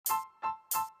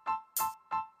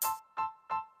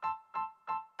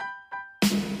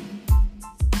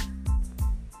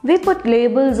We put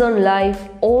labels on life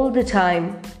all the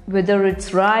time, whether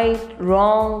it's right,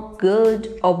 wrong,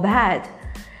 good, or bad.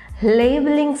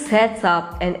 Labeling sets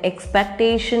up an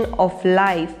expectation of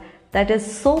life that is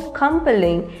so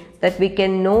compelling that we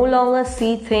can no longer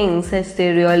see things as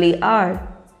they really are.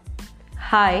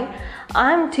 Hi,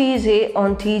 I'm TJ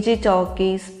on TJ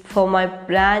Talkies for my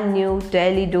brand new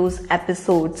Daily Dose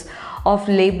episodes of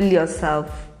Label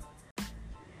Yourself.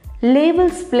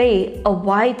 Labels play a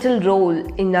vital role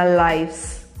in our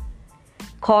lives.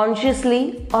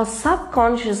 Consciously or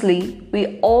subconsciously,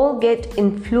 we all get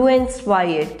influenced by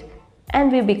it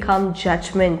and we become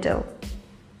judgmental.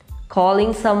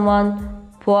 Calling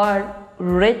someone poor,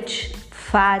 rich,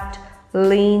 fat,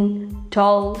 lean,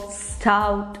 tall,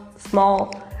 stout,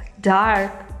 small,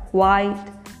 dark, white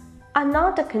are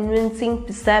not a convincing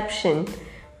perception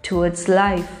towards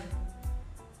life.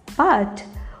 But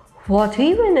what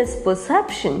even is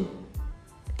perception?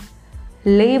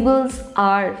 Labels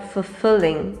are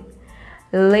fulfilling.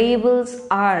 Labels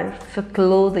are for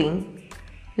clothing.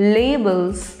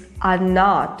 Labels are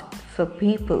not for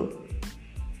people.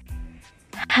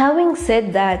 Having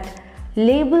said that,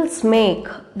 labels make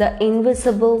the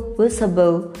invisible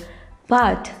visible,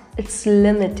 but it's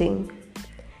limiting.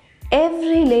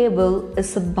 Every label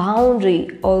is a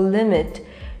boundary or limit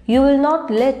you will not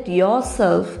let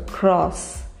yourself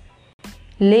cross.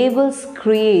 Labels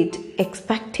create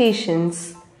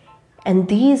expectations, and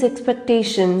these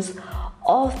expectations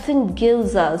often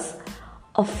gives us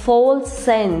a false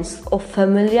sense of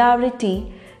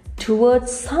familiarity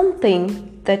towards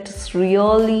something that is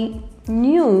really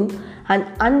new and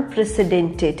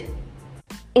unprecedented.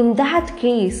 In that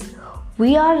case,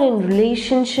 we are in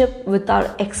relationship with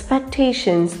our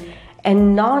expectations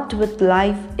and not with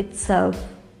life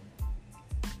itself.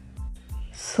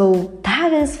 So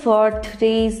that is for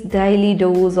today's daily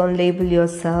dose on Label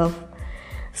Yourself.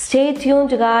 Stay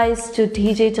tuned guys to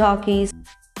TJ Talkies